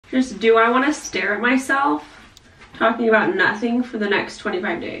Just, do I want to stare at myself talking about nothing for the next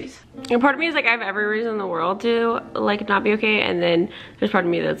 25 days? And part of me is like, I have every reason in the world to like not be okay, and then there's part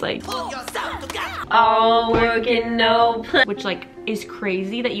of me that's like, all work and no play, which like is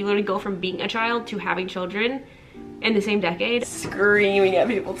crazy that you literally go from being a child to having children in the same decade. Screaming at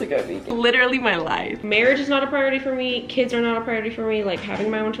people to go vegan. Literally my life. Marriage is not a priority for me. Kids are not a priority for me. Like having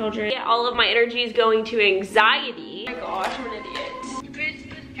my own children. Yeah, all of my energy is going to anxiety. Oh my gosh, I'm an idiot.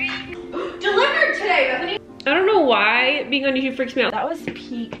 Delivered today, Bethany. I don't know why being on YouTube freaks me out. That was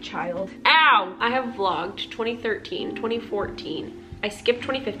peak child. Ow! I have vlogged 2013, 2014. I skipped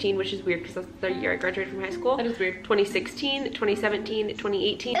 2015, which is weird because that's the year I graduated from high school. That is weird. 2016, 2017,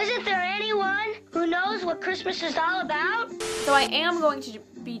 2018. Isn't there anyone who knows what Christmas is all about? So I am going to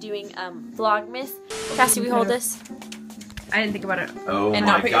be doing VLOGMAS. Cassie, we hold this. I didn't think about it. Oh and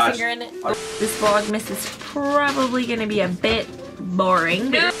my not put gosh. your finger in it. This VLOGMAS is probably gonna be a bit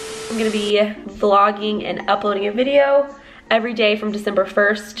boring. I'm gonna be vlogging and uploading a video every day from December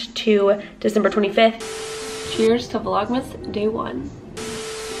 1st to December 25th. Cheers to VLOGMAS day 1.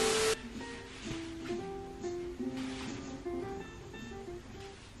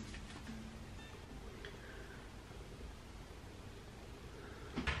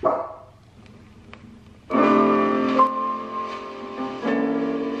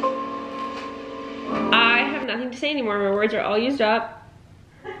 I have nothing to say anymore. My words are all used up.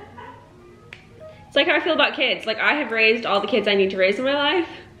 It's like how I feel about kids. Like, I have raised all the kids I need to raise in my life.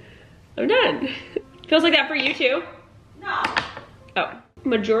 I'm done. Feels like that for you too? No. Oh.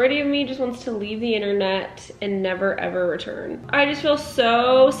 Majority of me just wants to leave the internet and never ever return. I just feel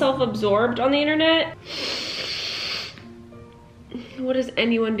so self-absorbed on the internet. What is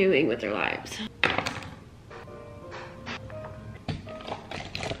anyone doing with their lives?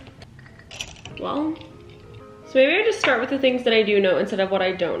 Well, so maybe I just start with the things that I do know instead of what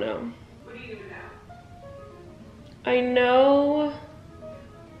I don't know. What do you do now? I know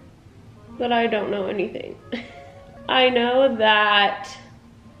that I don't know anything. I know that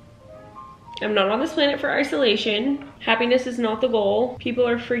I'm not on this planet for isolation. Happiness is not the goal. People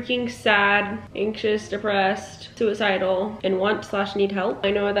are freaking sad, anxious, depressed, suicidal, and want/need help.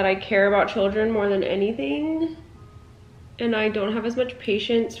 I know that I care about children more than anything, and I don't have as much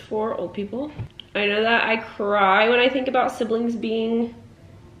patience for old people. I know that I cry when I think about siblings being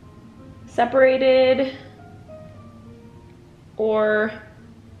separated or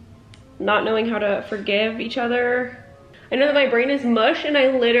not knowing how to forgive each other. I know that my brain is mush, and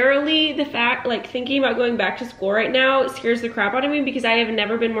I literally, the fact, like thinking about going back to school right now scares the crap out of me because I have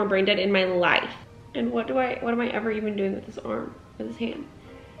never been more brain dead in my life. And what am I ever even doing with this arm, with this hand?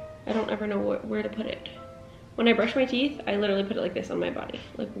 I don't ever know where to put it. When I brush my teeth, I literally put it like this on my body.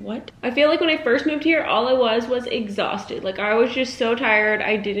 Like, what? I feel like when I first moved here, all I was exhausted. Like, I was just so tired.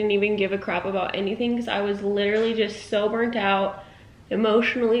 I didn't even give a crap about anything because I was literally just so burnt out,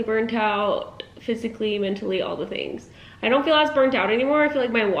 emotionally burnt out, physically, mentally, all the things. I don't feel as burnt out anymore. I feel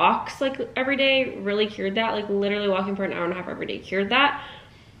like my walks like every day really cured that. Like literally walking for an hour and a half every day cured that.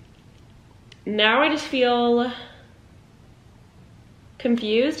 Now I just feel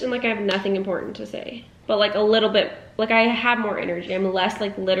confused and like I have nothing important to say. But like a little bit, like I have more energy. I'm less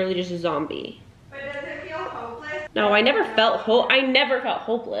like literally just a zombie. But does it feel hopeless? No, I never felt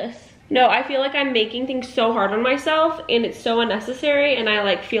hopeless. No, I feel like I'm making things so hard on myself and it's so unnecessary, and I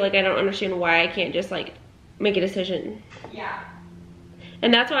like feel like I don't understand why I can't just like make a decision. Yeah.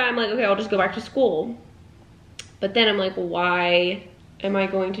 And that's why I'm like, okay, I'll just go back to school. But then I'm like, why am I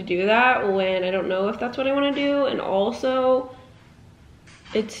going to do that when I don't know if that's what I want to do? And also,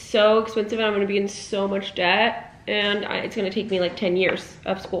 it's so expensive and I'm going to be in so much debt, and it's going to take me like 10 years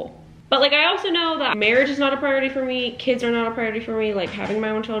of school. But like, I also know that marriage is not a priority for me. Kids are not a priority for me, like having my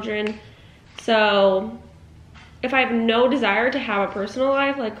own children. So if I have no desire to have a personal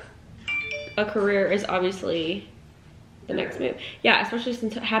life, like a career is obviously the next move. Yeah, especially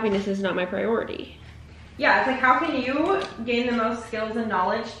since happiness is not my priority. Yeah, it's like, how can you gain the most skills and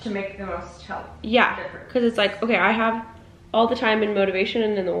knowledge to make the most help? Yeah, because it's like, okay, I have all the time and motivation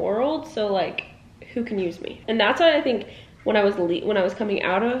in the world, so like, who can use me? And that's what I think when I was coming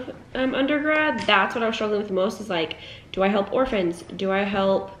out of undergrad, that's what I was struggling with the most, is like, do I help orphans? Do I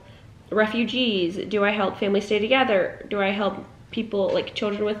help refugees? Do I help families stay together? Do I help people, like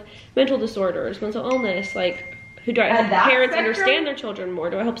children with mental disorders, mental illness? Like, who do I help parents understand their children more?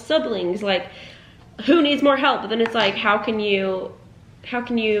 Do I help siblings? Like, who needs more help? But then it's like, how can you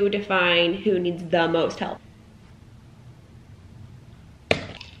define who needs the most help?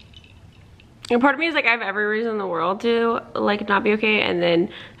 And part of me is like, I have every reason in the world to like not be okay, and then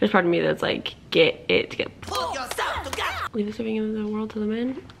there's part of me that's like, get it together. Leave the serving of the world to the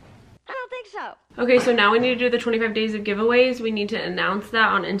men. think so. Okay, so now we need to do the 25 days of giveaways. We need to announce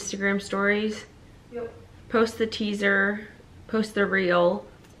that on Instagram stories. Yep. Post the teaser, post the reel.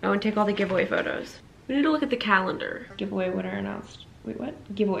 Oh, and take all the giveaway photos. We need to look at the calendar. Giveaway winner announced. Wait, what?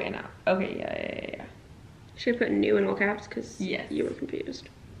 Giveaway announced. Okay, yeah. Should I put new in all caps? Because yes, you were confused.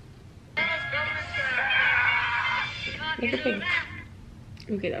 Make it big.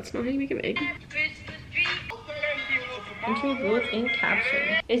 Okay, that's not how you make it big. Into both in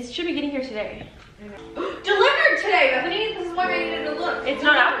caption. It should be getting here today. Delivered today, Bethany. This is why I needed to look. It's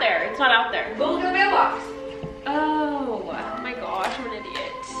not out there. It's not out there. Go look at the mailbox. Oh my gosh, I'm an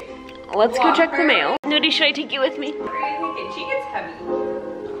idiot. Let's go check the mail. Nudie, should I take you with me? What are you thinking? She gets heavy.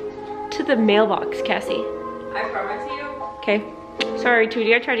 To the mailbox, Cassie. I promise you. Okay. Sorry,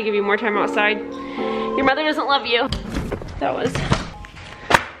 Tootie, I tried to give you more time outside. Your mother doesn't love you. That was...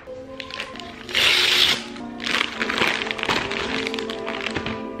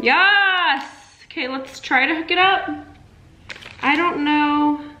 Yes! Okay, let's try to hook it up. I don't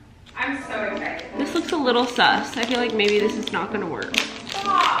know. I'm so excited. This looks a little sus. I feel like maybe this is not gonna work.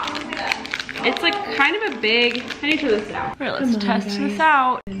 Stop. Look at that. It's like kind of a big... I need to turn this down. All right, let's test this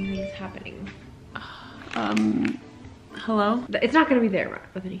out. Something's happening. Hello? It's not gonna be there,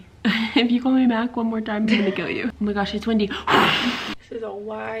 Bethany. If you call me Mac one more time, I'm gonna kill you. Oh my gosh, it's windy. This is a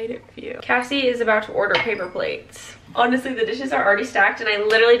wide view. Cassie is about to order paper plates. Honestly, the dishes are already stacked and I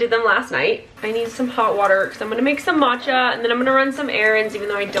literally did them last night. I need some hot water because I'm gonna make some matcha and then I'm gonna run some errands even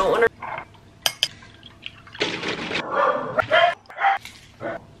though I don't want to.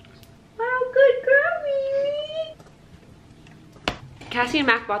 Oh, good girl, Mimi. Cassie and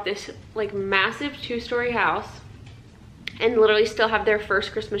Mac bought this like massive 2-story house and literally still have their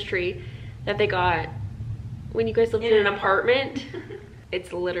first Christmas tree that they got when you guys lived in an apartment.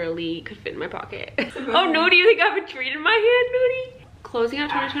 It's literally could fit in my pocket. Oh no, do you think I have a treat in my hand, Nudie? Closing out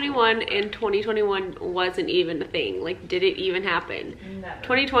 2021 and 2021 wasn't even a thing. Like, did it even happen? Never.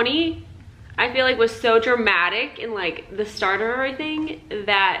 2020, I feel like was so dramatic in like the start of everything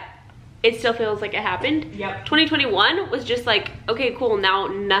that it still feels like it happened. Yep. 2021 was just like, okay, cool, now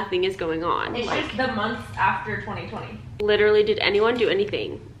nothing is going on. It's like, just the months after 2020. literally, did anyone do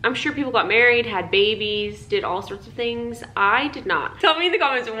anything? I'm sure people got married, had babies, did all sorts of things. I did not. Tell me in the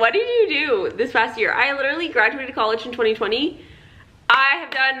comments, what did you do this past year? I literally graduated college in 2020. I have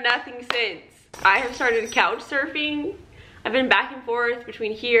done nothing since. I have started couch surfing. I've been back and forth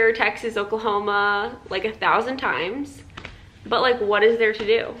between here, Texas, Oklahoma, like 1,000 times. But like, what is there to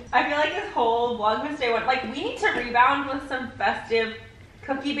do? I feel like this whole Vlogmas day went, like, we need to rebound with some festive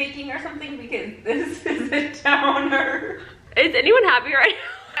cookie baking or something because this is a downer. Is anyone happy right now?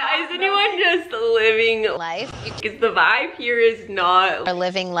 Is anyone just living life? Because the vibe here is not Are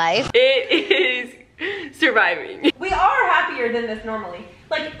living life? It is surviving. We are happier than this normally.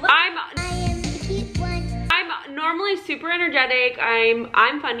 Like, I'm normally super energetic.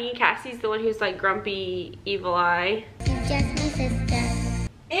 I'm funny. Cassie's the one who's like grumpy, evil eye.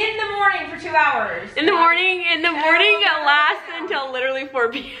 in the morning for 2 hours. In the morning, it lasts until literally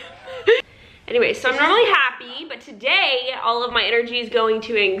 4 p.m. Anyway, so I'm normally happy, but today all of my energy is going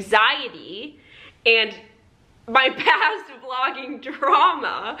to anxiety and my past vlogging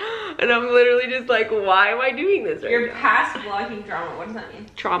drama. And I'm literally just like, why am I doing this right Your now? past vlogging drama, what does that mean?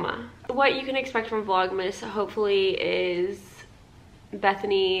 Trauma. What you can expect from Vlogmas, hopefully, is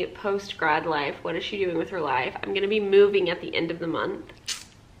Bethany post-grad life. What is she doing with her life? I'm gonna be moving at the end of the month.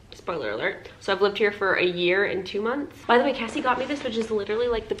 Spoiler alert. So I've lived here for 1 year and 2 months. By the way, Cassie got me this, which is literally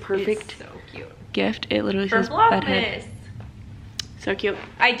like the perfect So cute. gift. It literally For says bedhead. Vlogmas. So cute.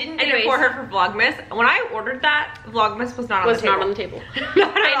 I didn't get Anyways. it for her for Vlogmas. When I ordered that, Vlogmas was not on the table. Not on the table.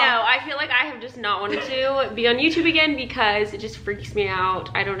 Not at I all. know. I feel like I have just not wanted to be on YouTube again because it just freaks me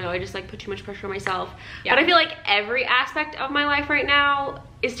out. I don't know. I just like put too much pressure on myself. Yeah. But I feel like every aspect of my life right now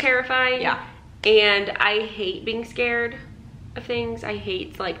is terrifying. Yeah. And I hate being scared of things. I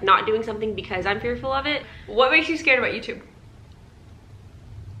hate like not doing something because I'm fearful of it. What makes you scared about YouTube?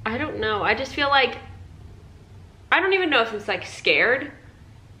 I don't know. I just feel like, I don't even know if it's like scared,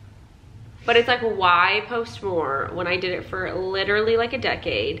 but it's like, why post more when I did it for literally like a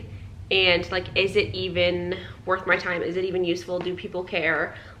decade? And like, is it even worth my time? Is it even useful? Do people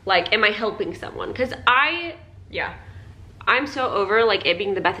care? Like, am I helping someone? Because I'm so over like it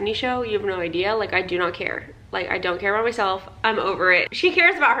being the Bethany show. You have no idea. Like, I do not care. Like, I don't care about myself. I'm over it. She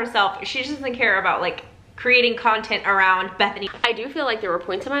cares about herself. She just doesn't care about like creating content around Bethany. I do feel like there were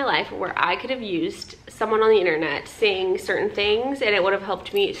points in my life where I could have used someone on the internet saying certain things and it would have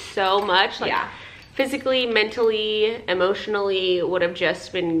helped me so much. Like, physically, mentally, emotionally, would have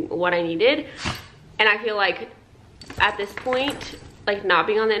just been what I needed. And I feel like at this point, like not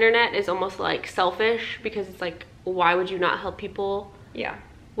being on the internet is almost like selfish, because it's like, why would you not help people? Yeah.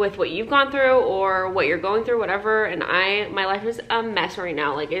 With what you've gone through or what you're going through, whatever. And my life is a mess right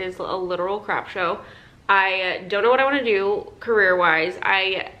now. Like, it is a literal crap show. I don't know what I want to do career-wise.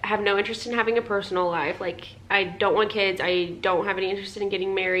 I have no interest in having a personal life. Like, I don't want kids. I don't have any interest in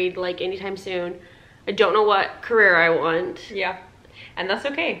getting married, like, anytime soon. I don't know what career I want. Yeah. And that's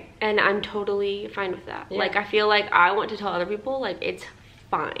okay. And I'm totally fine with that. Yeah. Like, I feel like I want to tell other people, like, it's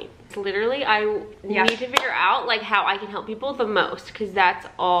fine. It's literally, I need to figure out, like, how I can help people the most, because that's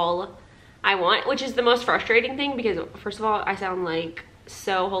all I want, which is the most frustrating thing, because, first of all, I sound like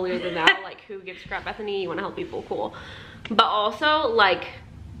so holier than thou. Like, who gives a crap, Bethany? You want to help people? Cool. But also, like,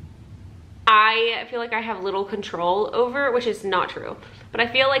 I feel like I have little control over, which is not true. But I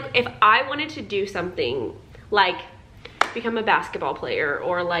feel like if I wanted to do something, like, become a basketball player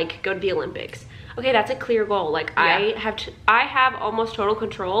or, like, go to the Olympics, okay, that's a clear goal. Like, I have almost total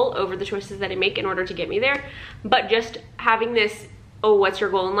control over the choices that I make in order to get me there. But just having this, oh, what's your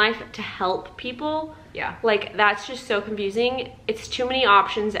goal in life, to help people, like, that's just so confusing. It's too many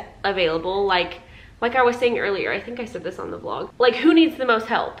options available. Like I was saying earlier, I think I said this on the vlog, like, who needs the most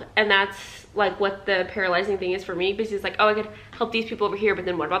help? And that's like what the paralyzing thing is for me, because it's like, oh, I could help these people over here, but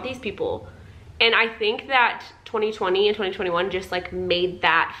then what about these people? And I think that 2020 and 2021 just, like, made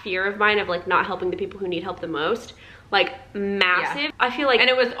that fear of mine of, like, not helping the people who need help the most, like, massive. Yeah. I feel like, and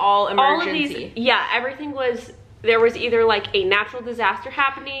it was all emergency. All of these, everything was, there was either, like, a natural disaster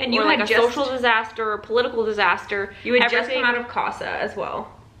happening, and you or, like, a social disaster or political disaster. You had just come out of CASSIE as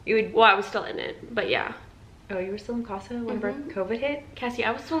well. Well, I was still in it, but yeah. Oh, you were still in CASSIE when COVID hit? Cassie,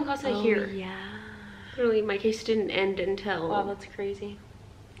 I was still in CASSIE here. Yeah. Literally, my case didn't end until... Wow, that's crazy.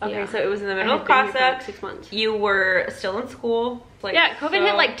 Okay, so it was in the middle of CASSIE. Like 6 months. You were still in school. Like, yeah, COVID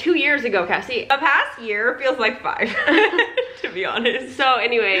hit like 2 years ago, Cassie. The past year feels like 5, to be honest. So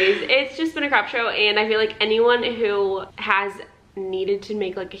anyways, it's just been a crap show, and I feel like anyone who has needed to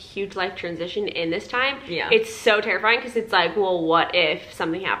make, like, a huge life transition in this time, it's so terrifying, because it's like, well, what if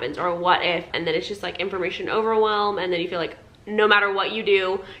something happens, or what if, and then it's just like information overwhelm, and then you feel like no matter what you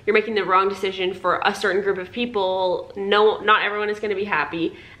do, you're making the wrong decision for a certain group of people. No, not everyone is going to be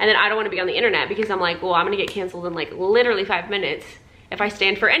happy. And then I don't want to be on the internet, because I'm like, well, I'm going to get canceled in, like, literally 5 minutes if I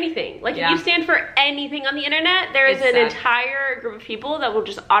stand for anything. Like, if you stand for anything on the internet, there is an entire group of people that will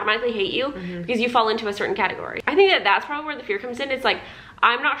just automatically hate you because you fall into a certain category. I think that that's probably where the fear comes in. It's like,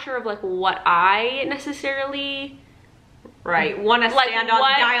 I'm not sure of, like, what I necessarily... want to stand on,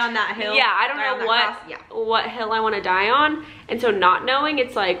 die on that hill. Yeah, I don't know what hill I want to die on. And so not knowing,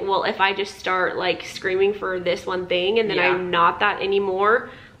 it's like, well, if I just start, like, screaming for this one thing and then I'm not that anymore,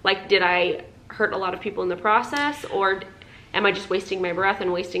 like, did I hurt a lot of people in the process, or am I just wasting my breath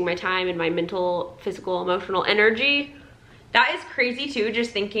and wasting my time and my mental, physical, emotional energy? That is crazy too, just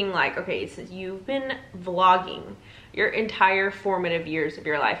thinking, like, okay, so you've been vlogging your entire formative years of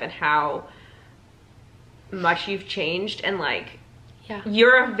your life and how much you've changed, and, like,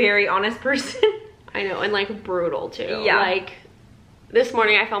 you're a very honest person. I know, and, like, brutal too. Yeah. Like, this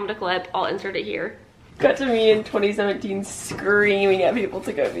morning I filmed a clip, I'll insert it here. Got to me in 2017 screaming at people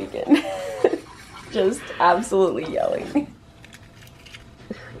to go vegan. Just absolutely yelling.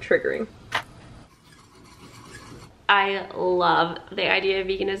 Triggering. I love the idea of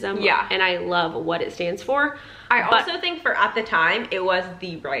veganism. Yeah. And I love what it stands for. I also think for at the time, it was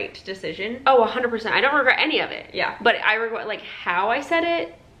the right decision. Oh, 100%. I don't regret any of it. Yeah. But I regret, like, how I said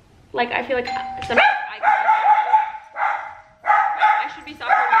it. Like, I feel like sometimes I should be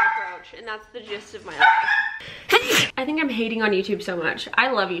softer in my approach, and that's the gist of my life. I think I'm hating on YouTube so much.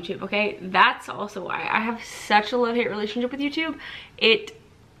 I love YouTube, okay? That's also why. I have such a love-hate relationship with YouTube. It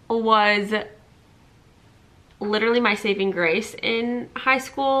was literally my saving grace in high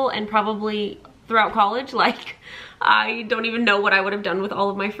school and probably throughout college. Like, I don't even know what I would have done with all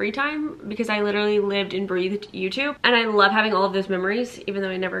of my free time, because I literally lived and breathed YouTube. And I love having all of those memories, even though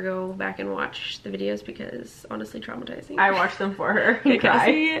I never go back and watch the videos, because honestly, traumatizing. I watch them for her.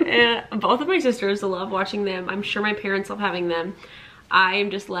 And both of my sisters love watching them. I'm sure my parents love having them.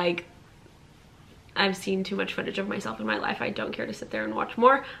 I'm just like, I've seen too much footage of myself in my life. I don't care to sit there and watch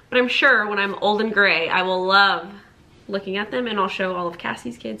more, but I'm sure when I'm old and gray, I will love looking at them, and I'll show all of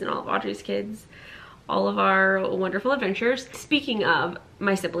Cassie's kids and all of Audrey's kids all of our wonderful adventures. Speaking of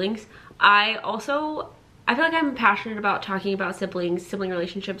my siblings, I feel like I'm passionate about talking about sibling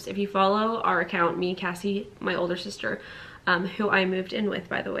relationships. If you follow our account, me and Cassie, my older sister, who I moved in with,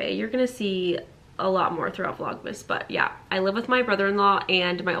 by the way, you're gonna see a lot more throughout Vlogmas. But yeah, I live with my brother-in-law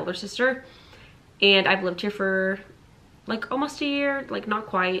and my older sister, and I've lived here for like almost a year, like not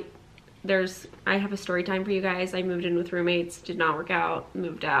quite. I have a story time for you guys. I moved in with roommates, did not work out,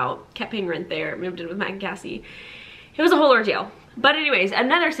 moved out, kept paying rent there, moved in with Matt and Cassie. It was a whole ordeal. But anyways,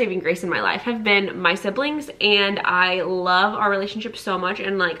 another saving grace in my life have been my siblings, and I love our relationship so much,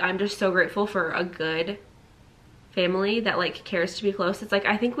 and like I'm just so grateful for a good family that like cares to be close. It's like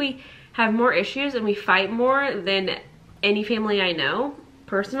I think we have more issues and we fight more than any family I know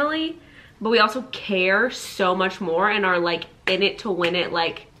personally, but we also care so much more and are like in it to win it,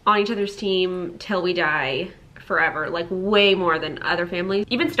 like on each other's team till we die forever, like way more than other families.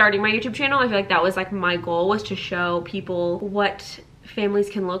 Even starting my YouTube channel, I feel like that was like my goal, was to show people what families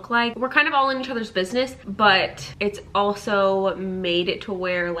can look like. We're kind of all in each other's business, but it's also made it to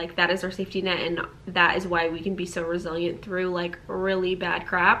where like that is our safety net, and that is why we can be so resilient through like really bad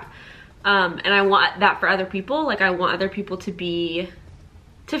crap. And I want that for other people. Like I want other people to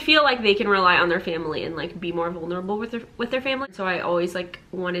feel like they can rely on their family and like be more vulnerable with their family. So I always like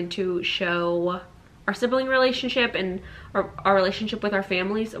wanted to show our sibling relationship and our relationship with our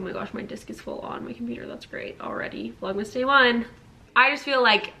families. Oh my gosh, my disk is full on my computer. That's great already. Vlogmas day 1. I just feel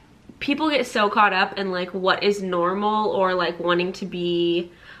like people get so caught up in like what is normal, or like wanting to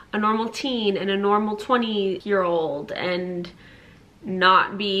be a normal teen and a normal 20-year-old and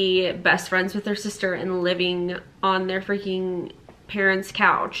not be best friends with their sister and living on their freaking parents'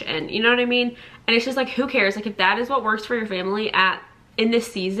 couch, and you know what I mean? And it's just like, who cares? Like if that is what works for your family in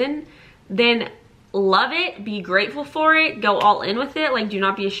this season, then love it, be grateful for it, go all in with it. Like do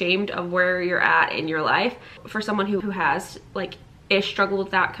not be ashamed of where you're at in your life. For someone who has like struggled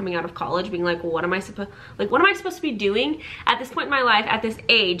with that coming out of college, being like, well, what am I supposed to be doing at this point in my life, at this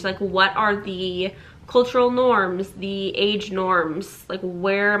age? Like what are the cultural norms, the age norms, like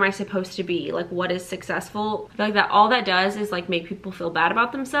where am I supposed to be, like what is successful? I feel like that all that does is like make people feel bad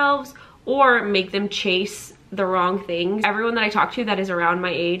about themselves or make them chase the wrong things. Everyone that I talk to that is around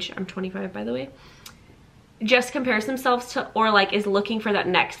my age, I'm 25 by the way, just compares themselves to, or like is looking for that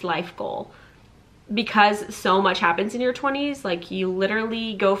next life goal, because so much happens in your 20s. Like you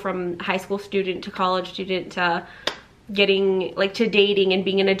literally go from high school student to college student to getting like to dating and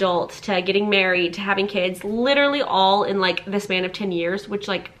being an adult to getting married to having kids, literally all in like the span of 10 years, which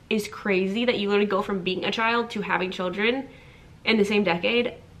like is crazy that you literally go from being a child to having children in the same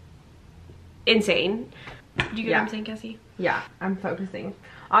decade. Insane. Do you get what I'm saying, Cassie? Yeah, I'm focusing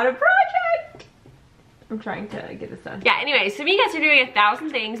on a project. I'm trying to get this done. Yeah, anyway, so me and Cassie are doing 1,000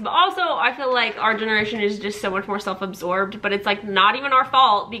 things, but also I feel like our generation is just so much more self-absorbed, but it's like not even our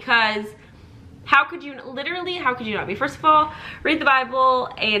fault, because how could you not be? First of all, read the Bible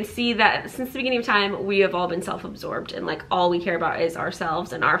and see that since the beginning of time, we have all been self-absorbed, and like all we care about is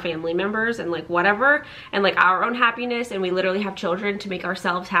ourselves and our family members and like whatever, and like our own happiness. And we literally have children to make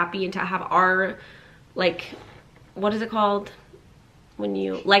ourselves happy and to have our, like, what is it called? When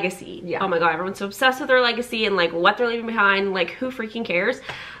you, legacy. Yeah. Oh my god, everyone's so obsessed with their legacy and like what they're leaving behind. Like who freaking cares?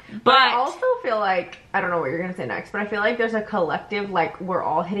 But I also feel like, I don't know what you're gonna say next, but I feel like there's a collective, like we're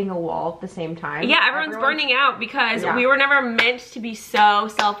all hitting a wall at the same time. Yeah, everyone's burning out because we were never meant to be so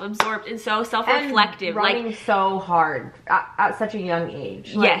self-absorbed and so self-reflective. Running like so hard at such a young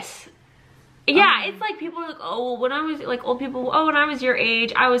age. Like, yes. Yeah, it's like people are like, oh, well, when I was, like old people, oh, when I was your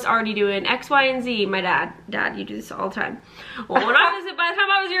age, I was already doing X, Y, and Z. My dad, you do this all the time. Well, by the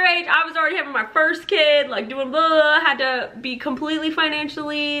time I was your age, I was already having my first kid, like doing blah, had to be completely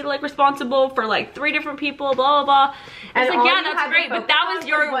financially, like, responsible for, like, 3 different people, blah, blah, blah. And it's like, yeah, that's great, but that was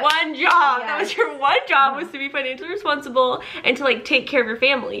your one job. Yes. That was your one job, was to be financially responsible and to, like, take care of your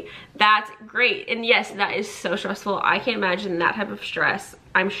family. That's great. And yes, that is so stressful. I can't imagine that type of stress.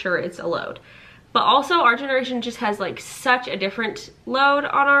 I'm sure it's a load. But also our generation just has like such a different load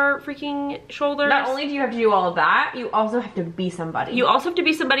on our freaking shoulders. Not only do you have to do all of that, you also have to be somebody. You also have to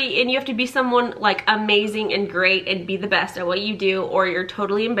be somebody, and you have to be someone like amazing and great and be the best at what you do, or you're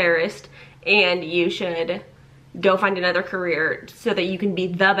totally embarrassed and you should go find another career so that you can be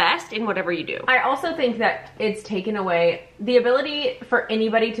the best in whatever you do. I also think that it's taken away the ability for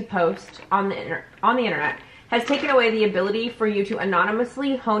anybody to post on the internet has taken away the ability for you to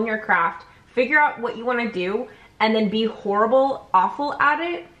anonymously hone your craft, figure out what you want to do, and then be horrible, awful at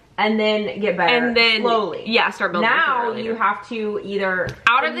it, and then get better. And then slowly. Yeah, start building. Now you have to either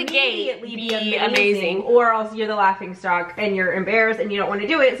out of the gate be amazing, or else you're the laughing stock and you're embarrassed and you don't want to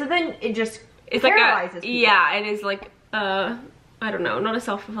do it. So then it's paralyzes like yeah, it is like I don't know, not a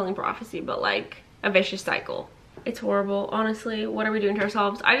self-fulfilling prophecy, but like a vicious cycle. It's horrible, honestly. What are we doing to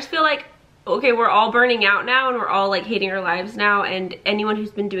ourselves? I just feel like, okay, we're all burning out now and we're all like hating our lives now, and anyone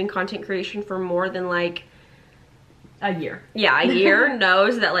who's been doing content creation for more than like a year. Yeah, a year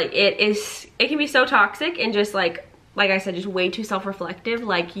knows that like it can be so toxic and just like like I said, just way too self-reflective.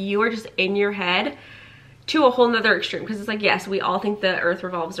 Like, you are just in your head to a whole nother extreme, because it's like, yes, we all think the earth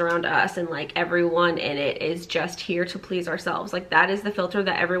revolves around us and like everyone in it is just here to please ourselves. Like, that is the filter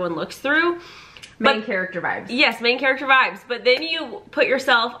that everyone looks through. Main character vibes. Yes, main character vibes. But then you put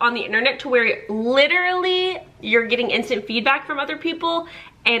yourself on the internet to where literally you're getting instant feedback from other people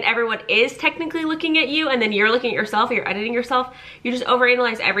and everyone is technically looking at you, and then you're looking at yourself, you're editing yourself. You just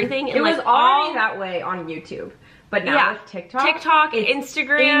overanalyze everything. And it was like already that way on YouTube. But now with TikTok,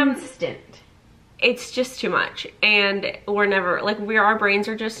 Instagram, instant. It's just too much, and we're never, like, our brains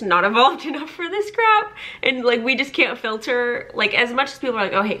are just not evolved enough for this crap, and like, we just can't filter, like, as much as people are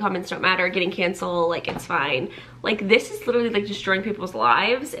like, oh, hate comments don't matter, getting canceled, like, it's fine. Like, this is literally like destroying people's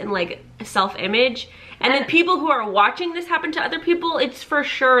lives and like self-image, and then people who are watching this happen to other people, it's for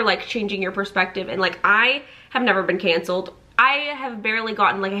sure like changing your perspective. And like, I have never been canceled. I have barely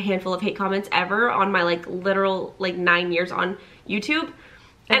gotten like a handful of hate comments ever on my like literal like 9 years on YouTube.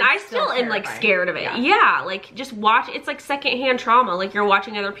 And I still am like scared of it. Yeah, like, just watch, it's like secondhand trauma. Like, you're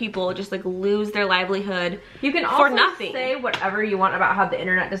watching other people just like lose their livelihood. You can for also nothing. say whatever you want about how the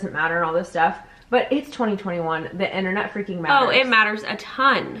internet doesn't matter and all this stuff, but it's 2021. The internet freaking matters. Oh, it matters a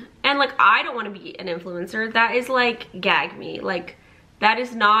ton. And like, I don't want to be an influencer. That is like, gag me. Like, that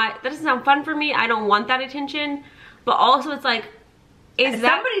doesn't sound fun for me. I don't want that attention. But also, it's like,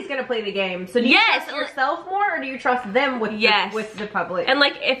 somebody's gonna play the game. So do you trust yourself more, or do you trust them with the public? And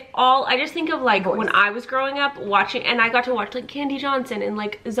like, I just think of like when I was growing up watching, and I got to watch like Candy Johnson and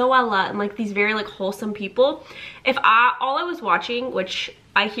like Zoella and like these very like wholesome people. All I was watching, which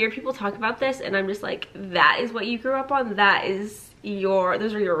I hear people talk about this, and I'm just like, that is what you grew up on. Those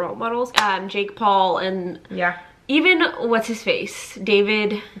are your role models. Jake Paul and even what's his face,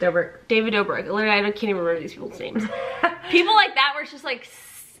 David Dobrik. Literally, I can't even remember these people's names. People like that were just like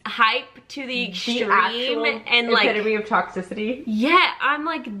hype to the extreme, and like epitome of toxicity. Yeah, I'm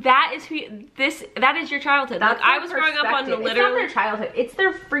like, that is your childhood. Like, I was growing up on literally. It's not their childhood. It's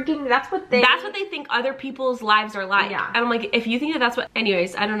their freaking. That's what they think other people's lives are like. Yeah. And I'm like, if you think that's what.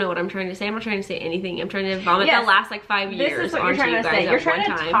 Anyways, I don't know what I'm trying to say. I'm not trying to say anything. I'm trying to vomit the last like 5 years. This is what you're trying to say. You're trying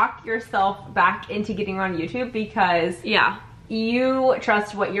to talk yourself back into getting on YouTube because you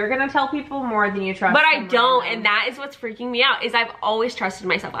trust what you're gonna tell people more than you trust. But I don't, and that is what's freaking me out. Is I've always trusted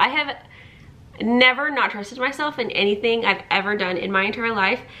myself. I have never not trusted myself in anything I've ever done in my entire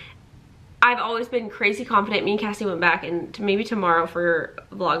life. I've always been crazy confident. Me and Cassie went back, and maybe tomorrow for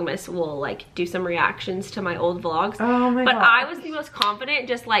Vlogmas we'll like do some reactions to my old vlogs. Oh my God. I was the most confident,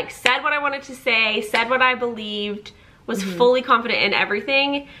 just like said what I wanted to say, said what I believed, was fully confident in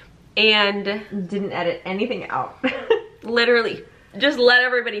everything, and didn't edit anything out. Literally just let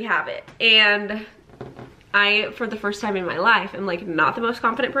everybody have it. And I, for the first time in my life, am like not the most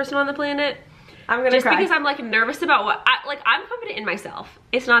confident person on the planet. I'm gonna cry. Because I'm like nervous about what I'm confident in myself.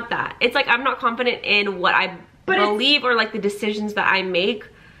 It's not that. It's like I'm not confident in what I believe or like the decisions that I make,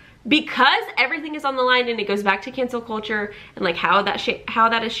 because everything is on the line, and it goes back to cancel culture and like how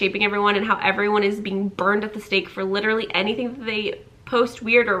that is shaping everyone, and how everyone is being burned at the stake for literally anything that they post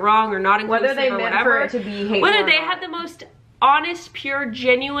weird or wrong or not inclusive, whether they or meant whatever, for it to be hateful, whether they had the most honest, pure,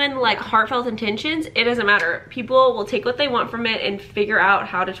 genuine, like heartfelt intentions, it doesn't matter. People will take what they want from it and figure out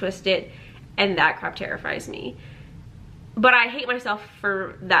how to twist it, and that crap terrifies me. But I hate myself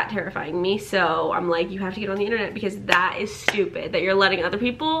for that terrifying me, so I'm like, you have to get on the internet, because that is stupid that you're letting other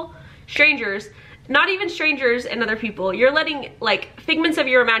people, strangers, not even strangers and other people, you're letting like figments of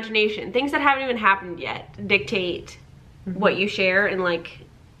your imagination, things that haven't even happened yet, dictate what you share. And like,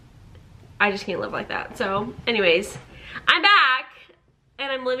 I just can't live like that. So anyways, I'm back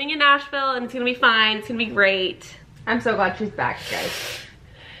and I'm living in Nashville, and it's gonna be fine. It's gonna be great. I'm so glad she's back, guys.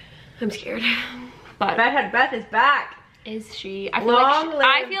 I'm scared, but Beth is back. Is she? I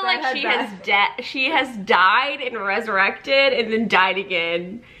feel like she has died and resurrected and then died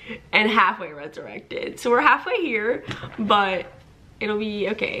again and halfway resurrected. So we're halfway here, but it'll be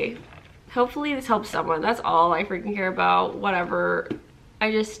okay. Hopefully this helps someone. That's all I freaking care about. Whatever.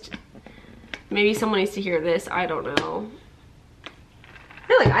 Maybe someone needs to hear this. I don't know. I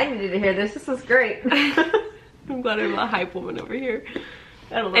feel like I needed to hear this. This was great. I'm glad I'm a hype woman over here.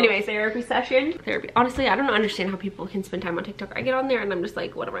 Anyways, therapy session. Honestly, I don't understand how people can spend time on TikTok. I get on there and I'm just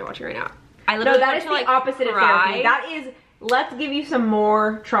like, what am I watching right now? No, that is the opposite of therapy. That is, let's give you some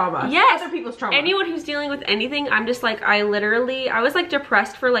more trauma. Yes. Other people's trauma. Anyone who's dealing with anything, I'm just like, I was like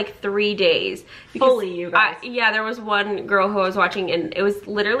depressed for like 3 days. Fully, you guys. Yeah, there was one girl who I was watching, and it was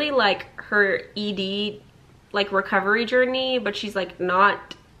literally like her ED, like recovery journey, but she's like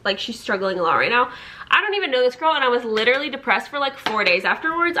not like she's struggling a lot right now. I don't even know this girl, and I was literally depressed for like 4 days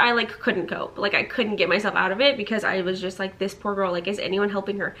afterwards. I like couldn't cope. Like I couldn't get myself out of it because I was just like, this poor girl, like is anyone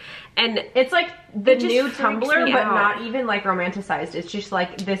helping her? And it's like the new freaks Tumblr, me but out. not even like romanticized. It's just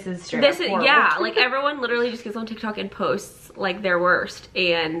like, this is straight this up is horrible. yeah, like everyone literally just gets on TikTok and posts like their worst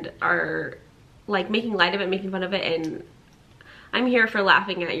and are like making light of it, making fun of it, and I'm here for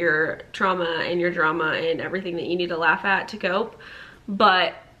laughing at your trauma and your drama and everything that you need to laugh at to cope,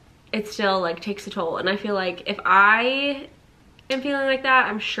 but it still like takes a toll. And I feel like if I am feeling like that,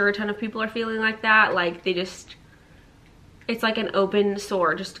 I'm sure a ton of people are feeling like that. Like they just, it's like an open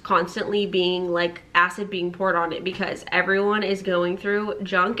sore, just constantly being like acid being poured on it because everyone is going through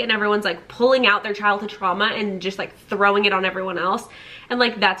junk and everyone's like pulling out their childhood trauma and just like throwing it on everyone else. And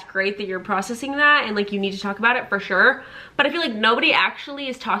like, that's great that you're processing that and like you need to talk about it for sure. But I feel like nobody actually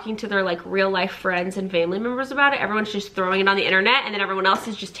is talking to their like real life friends and family members about it. Everyone's just throwing it on the internet and then everyone else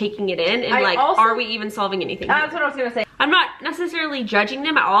is just taking it in and like, are we even solving anything? That's what I was gonna say. I'm not necessarily judging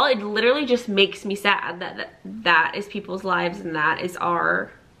them at all. It literally just makes me sad that that is people's lives and that is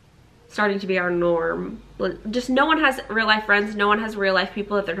starting to be our norm. Just no one has real life friends. No one has real life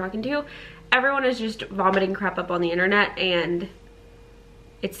people that they're talking to. Everyone is just vomiting crap up on the internet and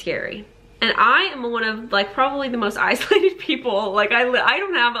it's scary. And I am one of like probably the most isolated people. Like I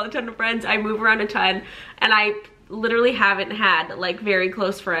don't have a ton of friends. I move around a ton and I literally haven't had like very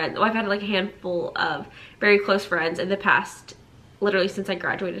close friends. Well, I've had like a handful of very close friends in the past, literally since I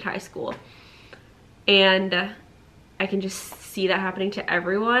graduated high school. And I can just see that happening to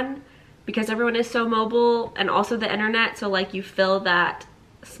everyone because everyone is so mobile and also the internet. So like you fill that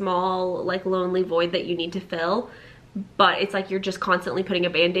small like lonely void that you need to fill. But it's like you're just constantly putting a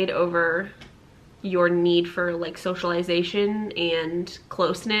band-aid over your need for like socialization and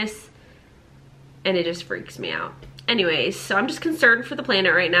closeness, and it just freaks me out. Anyways, so I'm just concerned for the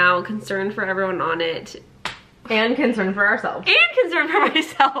planet right now, concerned for everyone on it. And concerned for ourselves. And concerned for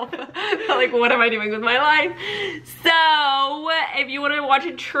myself. Like, what am I doing with my life? So, if you want to watch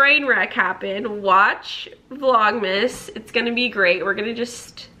a train wreck happen, watch Vlogmas. It's gonna be great. We're gonna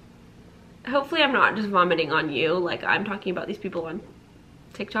just... Hopefully I'm not just vomiting on you like I'm talking about these people on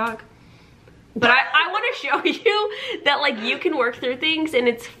TikTok. But I want to show you that like you can work through things and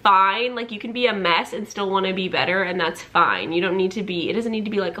it's fine. Like you can be a mess and still want to be better and that's fine. You don't need to be, it doesn't need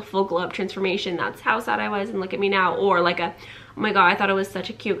to be like a full glow up transformation. That's how sad I was and look at me now. Or like a, oh my God, I thought I was such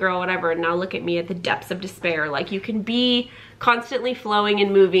a cute girl, whatever. And now look at me at the depths of despair. Like you can be constantly flowing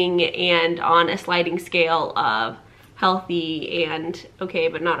and moving and on a sliding scale of healthy and okay,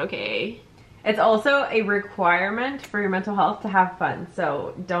 but not okay. It's also a requirement for your mental health to have fun,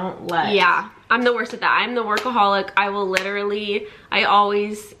 so don't let... Yeah, I'm the worst at that. I'm the workaholic. I will literally, I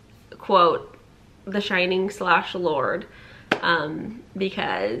always quote The Shining / Lord,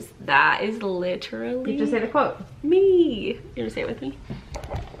 because that is literally... You just say the quote. Me. You wanna say it with me?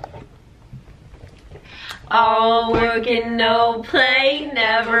 All work and no play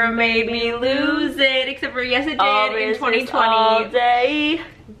never made me lose it, except for yes it did in 2020. All day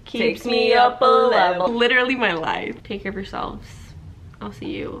keeps me up a level. Literally my life. Take care of yourselves. I'll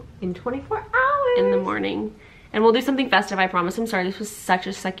see you in 24 hours in the morning. And we'll do something festive, I promise. I'm sorry, this was such a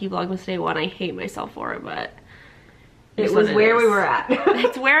sucky Vlogmas day one. I hate myself for it, but it was where we were at.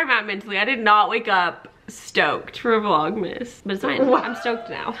 It's where I'm at mentally. I did not wake up stoked for Vlogmas, but it's fine. I'm stoked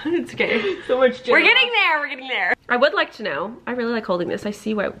now. It's okay. So much We're getting there. We're getting there. I would like to know. I really like holding this. I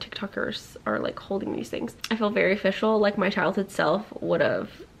see why TikTokers are like holding these things. I feel very official. Like my childhood self would have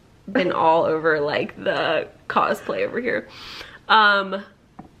been all over like the cosplay over here.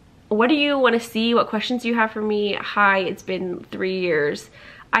 What do you want to see? What questions do you have for me? Hi, it's been 3 years.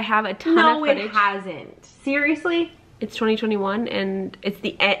 I have a ton of footage. No, it hasn't. Seriously? It's 2021 and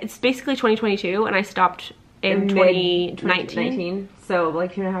it's basically 2022 and I stopped in 2019. So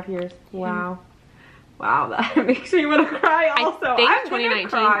like 2.5 years. Wow. Wow, that makes me want to cry also. I think I'm 2019.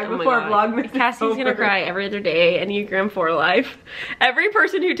 Cry before Vlogmas. Cassie's gonna cry every other day. Enneagram 4 life. Every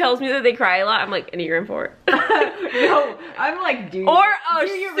person who tells me that they cry a lot, I'm like, Enneagram 4. No, I'm like, dude. Or a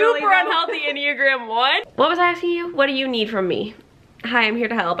super really unhealthy Enneagram 1. What was I asking you? What do you need from me? Hi, I'm here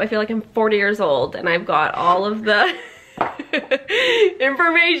to help. I feel like I'm 40 years old and I've got all of the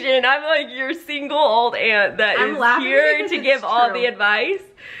information. I'm like your single old aunt that is here to give all the advice.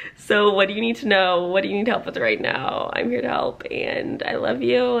 So what do you need to know? What do you need help with right now? I'm here to help and I love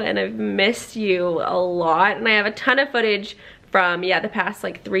you and I've missed you a lot. And I have a ton of footage from, yeah, the past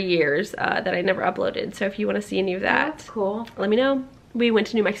like 3 years that I never uploaded. So if you want to see any of that, that's cool. Let me know. We went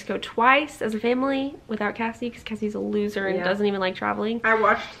to New Mexico twice as a family without Cassie because Cassie's a loser and doesn't even like traveling. I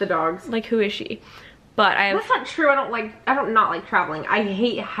watched the dogs. Like, who is she? But I have... That's not true. I don't not like traveling. I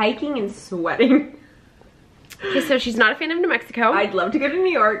hate hiking and sweating. Okay, so she's not a fan of New Mexico. I'd love to go to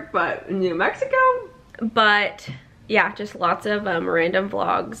New York, but New Mexico? But yeah, just lots of random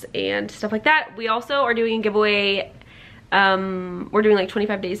vlogs and stuff like that. We also are doing a giveaway. We're doing like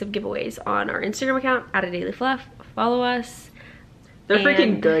 25 days of giveaways on our Instagram account, @adailyfluff. Follow us. They're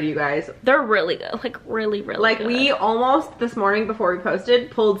freaking good, you guys. They're really good. Like really, really like good. We almost this morning before we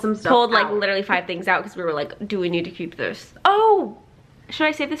posted pulled some stuff pulled like out. literally 5 things out because we were like, do we need to keep this? Oh, should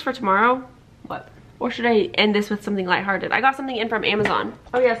I save this for tomorrow? What? Or should I end this with something lighthearted? I got something in from Amazon.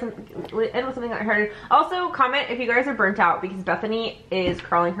 Oh yeah, end with something lighthearted. Also, comment if you guys are burnt out because Bethany is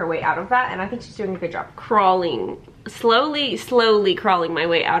crawling her way out of that, and I think she's doing a good job. Crawling, slowly crawling my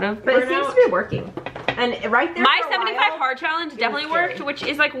way out of But burnout. it seems to be working. And right there, My 75 hard challenge definitely worked, which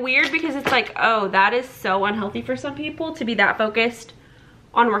is like weird because it's like, oh, that is so unhealthy for some people to be that focused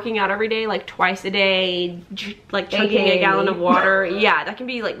on working out every day, like twice a day, like chugging a gallon of water. Yeah, that can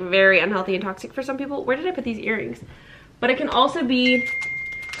be like very unhealthy and toxic for some people. Where did I put these earrings? But it can also be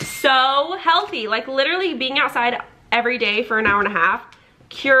so healthy. Like literally being outside every day for an hour and a half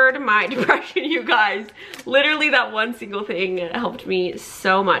cured my depression, you guys. Literally that one single thing helped me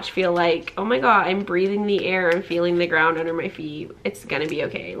so much feel like, oh my god, I'm breathing the air and feeling the ground under my feet. It's gonna be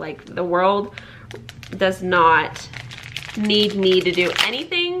okay. Like the world does not need me to do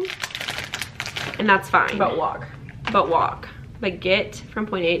anything, and that's fine. But walk. But get from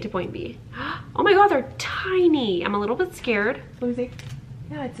point A to point B. Oh my god, they're tiny. I'm a little bit scared. Let me see.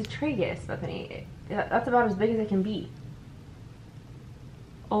 Yeah, it's a tragus, Bethany. That's about as big as it can be.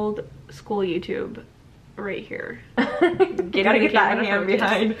 Old school YouTube right here. Gotta get that hand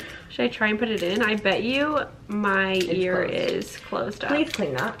behind. Should I try and put it in? I bet you my ear is closed up. Please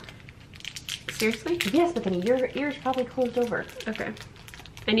clean that. Seriously? Yes, Bethany, your ear's probably closed over. Okay.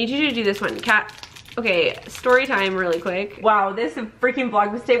 I need you to do this one. Kat, okay, story time really quick. Wow, this freaking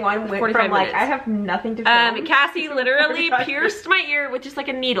Vlogmas Day 1 went 45 from like, minutes. I have nothing to film. Cassie literally pierced my ear with just like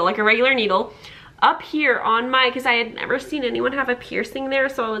a needle, like a regular needle, up here on my, because I had never seen anyone have a piercing there,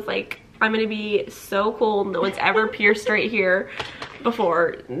 so I was like, I'm gonna be so cool. No one's ever pierced right here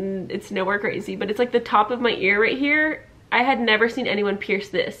before. It's nowhere crazy, but it's like the top of my ear right here. I had never seen anyone pierce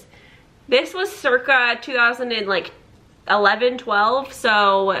this. This was circa 2011, 12,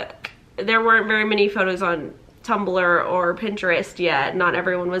 so there weren't very many photos on Tumblr or Pinterest yet. Not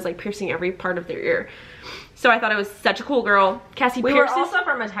everyone was like piercing every part of their ear. So I thought I was such a cool girl. Cassie we pierces. were also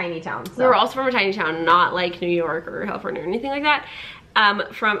from a tiny town. So. We were also from a tiny town, not like New York or California or anything like that.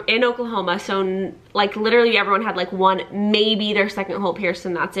 In Oklahoma, so like literally everyone had like one, maybe their second hole pierced,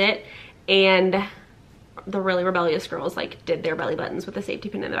 and that's it. And the really rebellious girls like did their belly buttons with a safety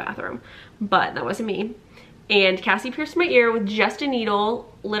pin in the bathroom, but that wasn't me. And Cassie pierced my ear with just a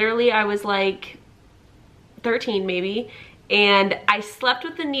needle. Literally I was like 13 maybe, and I slept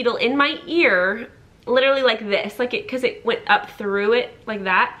with the needle in my ear, literally like this, like it, because it went up through it like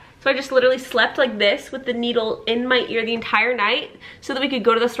that. So I just literally slept like this with the needle in my ear the entire night so that we could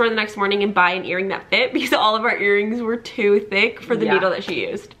go to the store the next morning and buy an earring that fit, because all of our earrings were too thick for the needle that she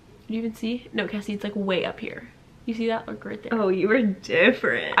used. Did you even see? No, Cassie, it's like way up here. You see that? Look right there. Oh, you were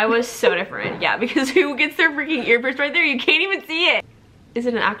different. I was so different. Yeah, because who gets their freaking ear pierced right there? You can't even see it. Is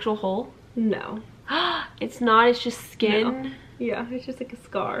it an actual hole? No. It's not, it's just skin. No. Yeah, it's just like a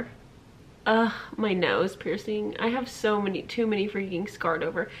scar. Ugh, my nose piercing. I have too many freaking scarred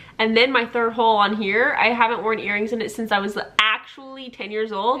over. And then my third hole on here, I haven't worn earrings in it since I was actually 10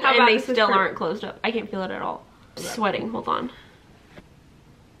 years old, and they still aren't closed up. I can't feel it at all. Sweating, hold on.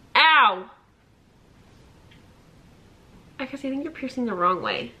 Ow! I guess I think you're piercing the wrong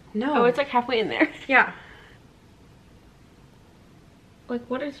way. No. Oh, it's like halfway in there. Yeah. Like,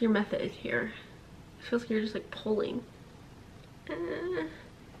 what is your method here? It feels like you're just like pulling.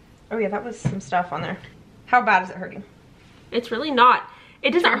 Oh yeah, that was some stuff on there. How bad is it hurting? It's really not.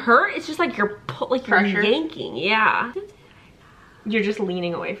 It doesn't hurt. It's just like you're Pressure. yanking. Yeah. You're just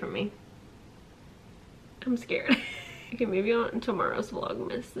leaning away from me. I'm scared. Okay, maybe on tomorrow's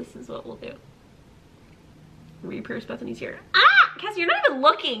Vlogmas, this is what we'll do. Re-pierce Bethany's ear. Ah! Cassie, you're not even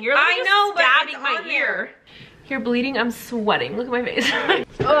looking. You're like stabbing my ear. You're bleeding. I'm sweating. Look at my face.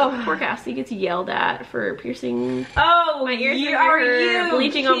 Oh, poor Cassie gets yelled at for piercing. Oh, My ears are you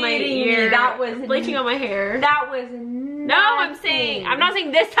bleaching on my ear? Me? That was bleaching on my hair. That was no. I'm not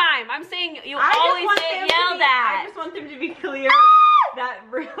saying this time. I'm saying you always get yelled at. I just want them to be clear that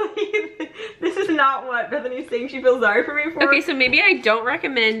really this is not what Bethany's saying she feels sorry for me for. Okay, so maybe I don't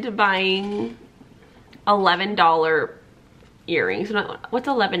recommend buying $11 earrings. What's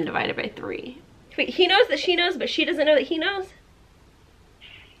 11 divided by 3? Wait, he knows that she knows, but she doesn't know that he knows?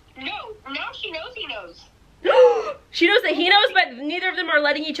 No, now she knows he knows. She knows that he knows, but neither of them are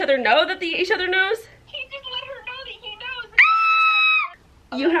letting each other know that each other knows? He just let her know that he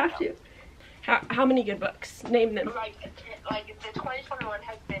knows. You have to. How many good books? Name them. Like the 2021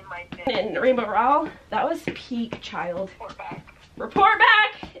 has been my thing. And Rainbow Rowell, that was peak child. Report back. Report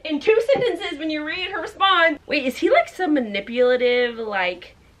back in 2 sentences when you read her response. Wait, is he like some manipulative,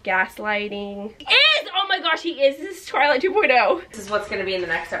 like gaslighting? Oh my gosh, he is. This is Twilight 2.0. This is what's going to be in the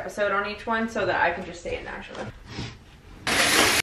next episode on each one so that I can just say it naturally.